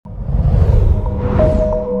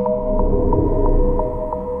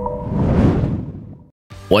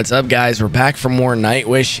What's up, guys? We're back for more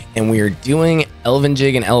Nightwish, and we are doing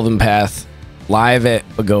Elvenjig and Elvenpath live at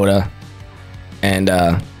Pagoda. And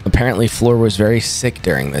apparently Floor was very sick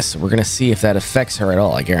during this, so we're gonna see if that affects her at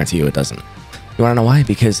all. I guarantee you it doesn't. You wanna know why?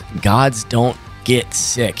 Because gods don't get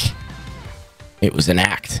sick. It was an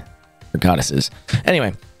act for goddesses.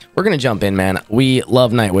 Anyway, we're gonna jump in, man. We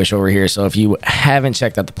love Nightwish over here, so if you haven't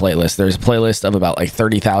checked out the playlist, there's a playlist of about like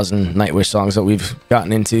 30,000 Nightwish songs that we've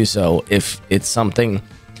gotten into. So if it's something,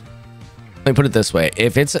 let me put it this way,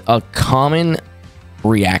 if it's a common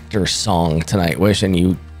reactor song to Nightwish and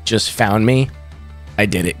you just found me, I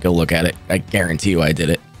did it. Go look at it. I guarantee you I did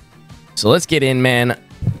it. So let's get in, man,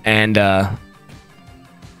 and let's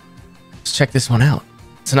check this one out.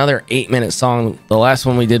 It's another 8-minute song. The last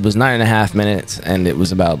one we did was 9.5 minutes, and it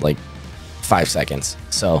was about like 5 seconds.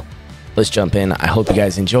 So let's jump in. I hope you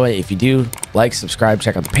guys enjoy. If you do, like, subscribe,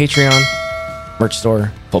 check out the Patreon, merch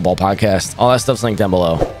store, football podcast, all that stuff's linked down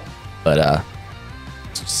below. But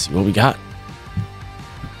let's see what we got.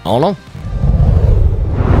 I don't know.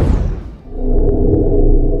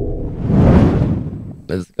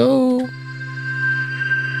 Let's go.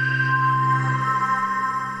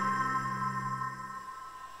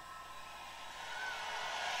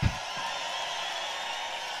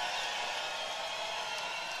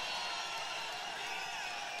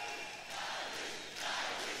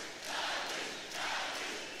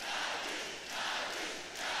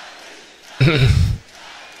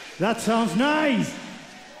 That sounds nice.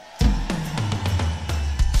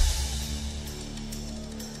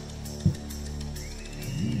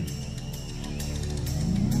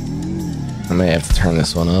 I may have to turn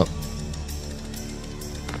this one up.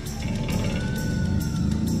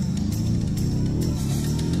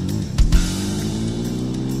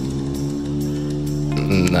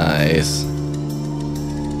 Nice.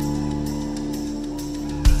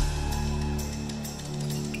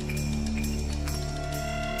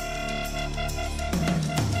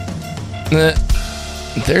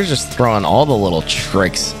 They're just throwing all the little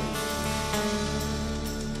tricks.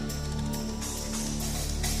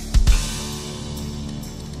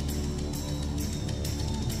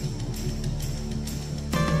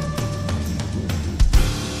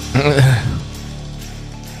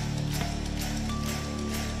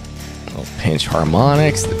 Little pinch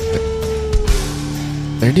harmonics.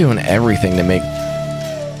 They're doing everything to make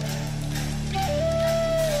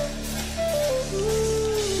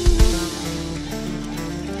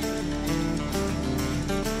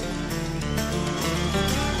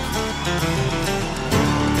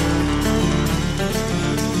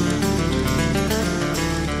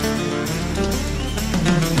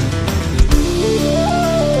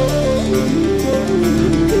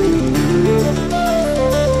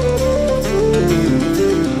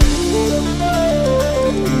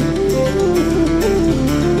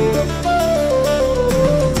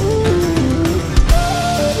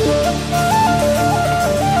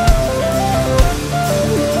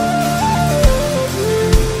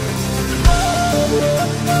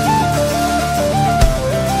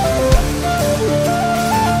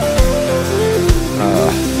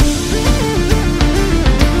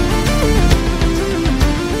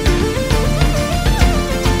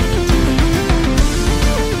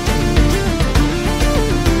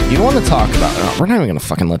want to talk about, we're not even gonna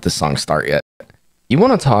fucking let this song start yet. You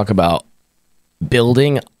want to talk about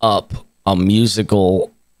building up a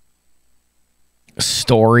musical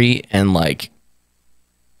story, and like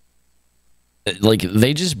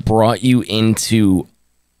they just brought you into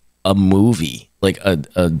a movie, like a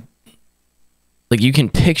like you can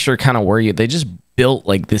picture kind of where they just built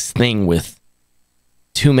like this thing with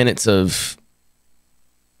 2 minutes of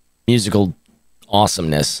musical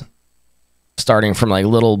awesomeness, starting from like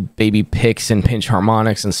little baby picks and pinch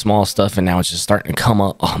harmonics and small stuff, and now it's just starting to come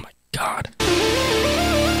up. Oh my god.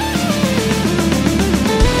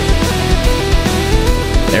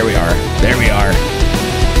 There we are. There we are.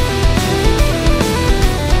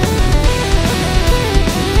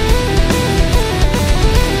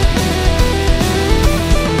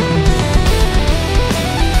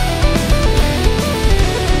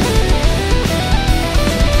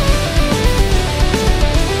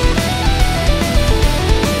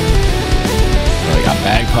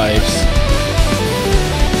 Bagpipes.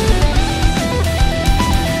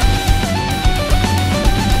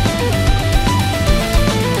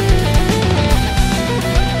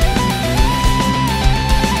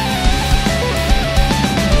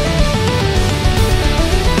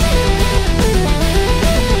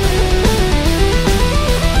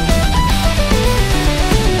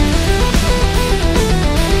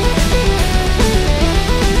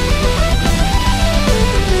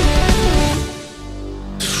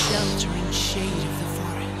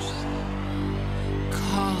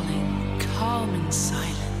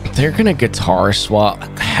 they're gonna guitar swap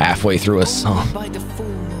halfway through a song. By the full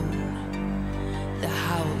moon, the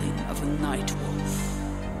howling of a night wolf,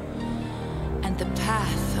 and the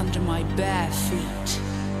path under my bare feet,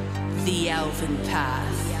 the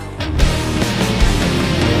Elvenpath.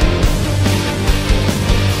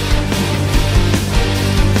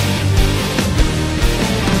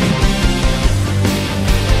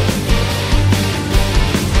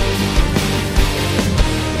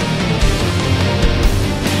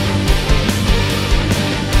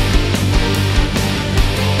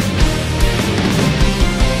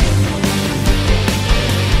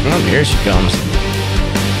 Oh, here she comes.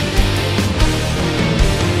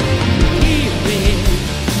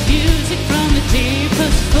 Music from the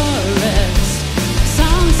deepest forest,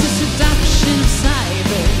 songs of seduction,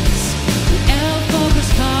 cybers, elf focus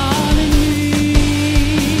calling me.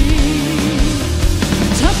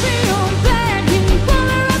 Topping on black in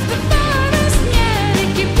color of the forest, yeah, they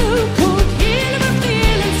keep blue cold, heal my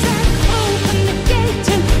feelings and open the gate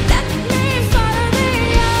and let me follow the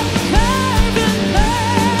curving path.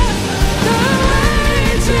 The way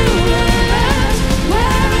to the left,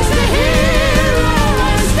 where is the hero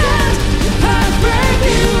I stand? The path where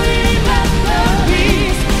beauty met the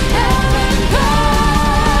beast, Elvenjig.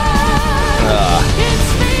 It's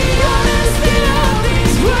the honesty of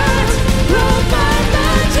these words, ruled by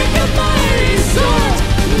magic of mighty sword,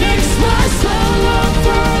 makes my soul long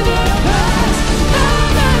for the past,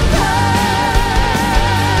 Elvenjig.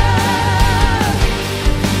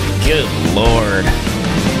 Good lord.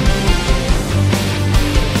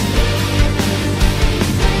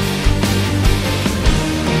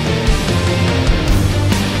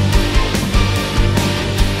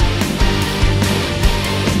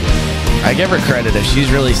 I give her credit if she's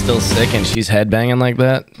really still sick and she's headbanging like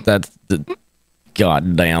that. That's the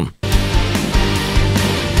goddamn.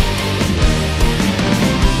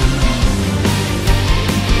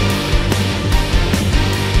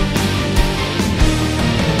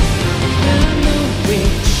 The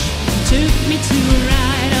witch took me to a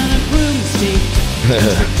ride on a broomstick,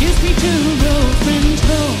 introduced me to a road friend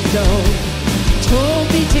told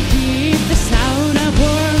me to keep the sound I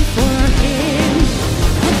wore for him.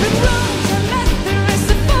 Every road I met, there is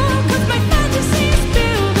a fog of my fantasies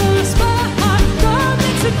build on a spot.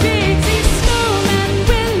 Goblins and pixies, snowman,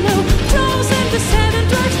 willow, trolls and the seven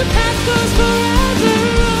dwarfs. The path goes forever.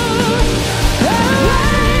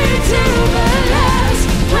 Away to the left,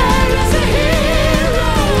 where is a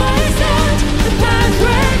hero I stand? The path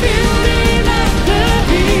where beauty met the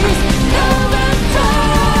beast, Elvenjig.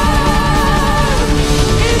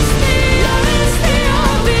 It's the honesty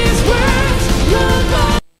of these words, look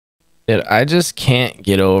on. Dude, I just can't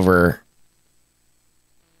get over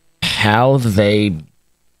how they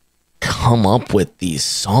come up with these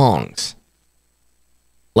songs.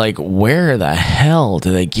 Like, where the hell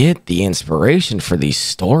do they get the inspiration for these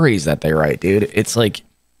stories that they write, dude? It's like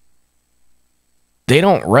they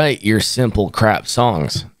don't write your simple crap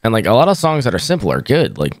songs. And like a lot of songs that are simple are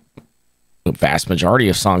good. Like the vast majority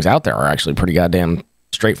of songs out there are actually pretty goddamn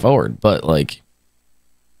straightforward. But like,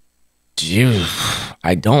 dude,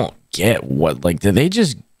 I don't get what, like, do they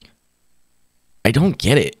just, I don't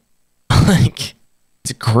get it. Like,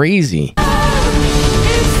 it's crazy. It's the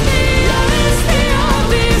honesty of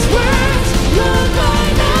these words, look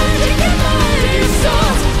by magic and mighty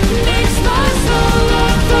swords, makes my soul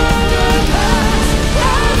long for the past,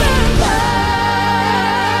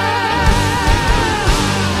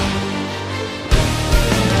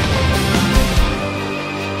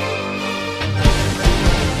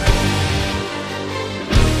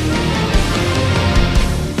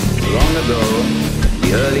 Long ago,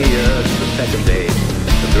 the early years of the second age,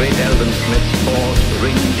 the great elven smiths forged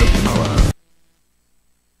rings of power.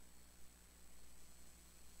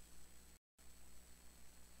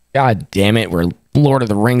 God damn it, we're Lord of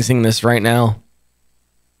the Ringsing this right now.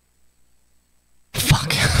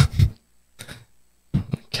 Fuck.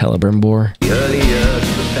 Celebrimbor. The early years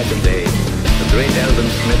of the second age, the great elven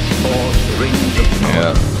smiths forged rings of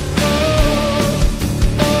power.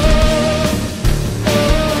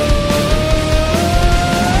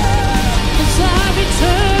 as I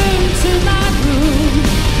return to my room,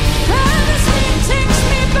 and the sleep takes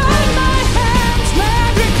me by my hands,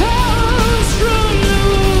 magic calls from the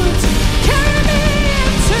woods, carry me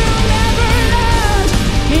into Neverland,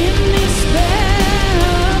 in this spell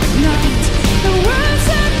of night, the world's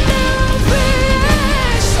a new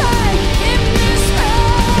creation, in this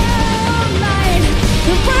spell of night,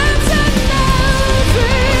 the world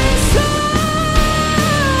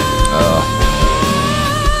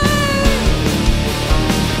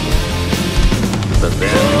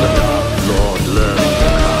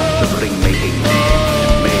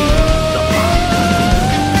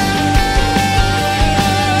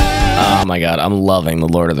my god, I'm loving the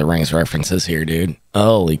Lord of the Rings references here, dude.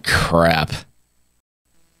 Holy crap.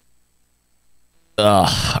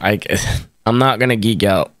 Ugh, I'm not gonna geek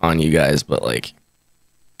out on you guys, but like,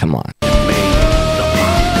 come on.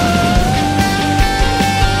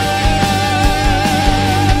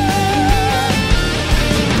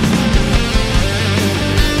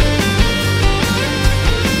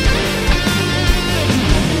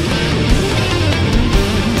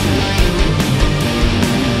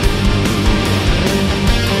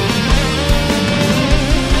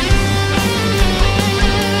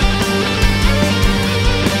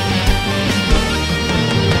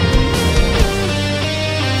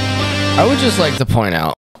 I would just like to point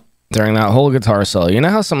out during that whole guitar solo, you know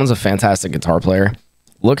how someone's a fantastic guitar player?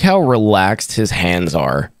 Look how relaxed his hands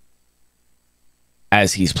are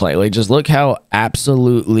as he's playing. Like, just look how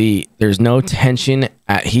absolutely there's no tension.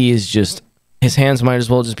 He is just, his hands might as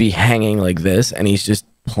well just be hanging like this, and he's just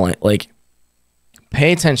playing. Like,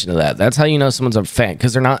 pay attention to that. That's how you know someone's a fan,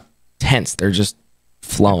 because they're not tense. They're just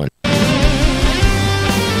flowing.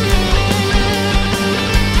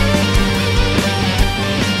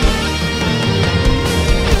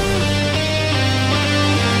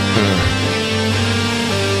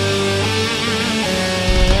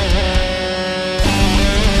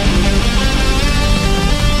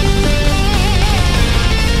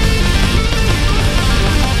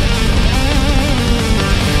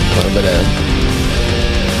 Bit of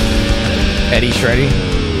Eddie Shreddy.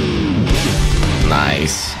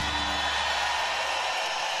 Nice.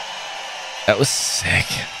 That was sick.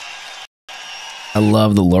 I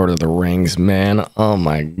love the Lord of the Rings, man. Oh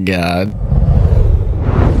my god.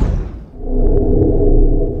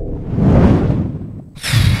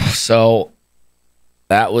 So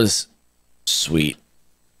that was sweet.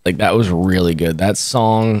 Like, that was really good. That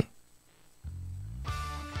song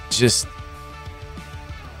just,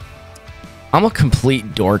 I'm a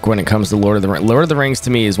complete dork when it comes to Lord of the Rings. Lord of the Rings to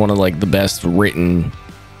me is one of like the best written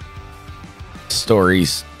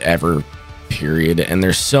stories ever, period. And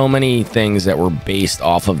there's so many things that were based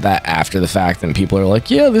off of that after the fact, and people are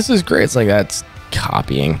like, yeah, this is great. It's like, that's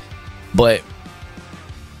copying. But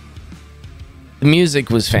the music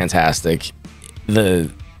was fantastic.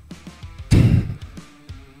 It's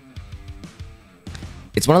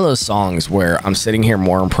one of those songs where I'm sitting here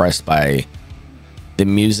more impressed by the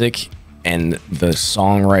music and the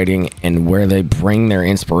songwriting and where they bring their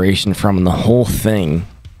inspiration from, and the whole thing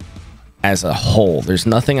as a whole. There's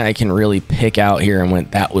nothing I can really pick out here and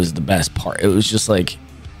went, that was the best part. It was just like,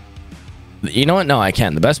 you know what? No, I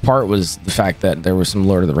can. The best part was the fact that there was some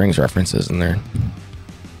Lord of the Rings references in there.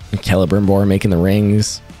 Celebrimbor making the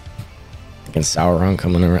rings. Fucking Sauron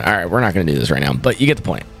coming around. All right, we're not going to do this right now, but you get the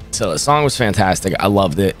point. So the song was fantastic. I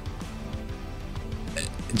loved it.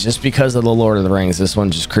 Just because of the Lord of the Rings, this one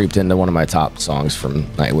just creeped into one of my top songs from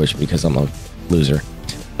Nightwish because I'm a loser.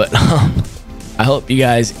 But I hope you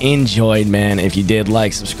guys enjoyed, man. If you did,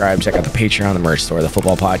 like, subscribe, check out the Patreon, the merch store, the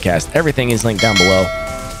football podcast. Everything is linked down below.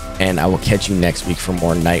 And I will catch you next week for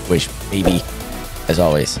more Nightwish, baby. As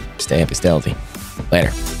always, stay happy, stay healthy.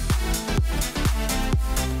 Later.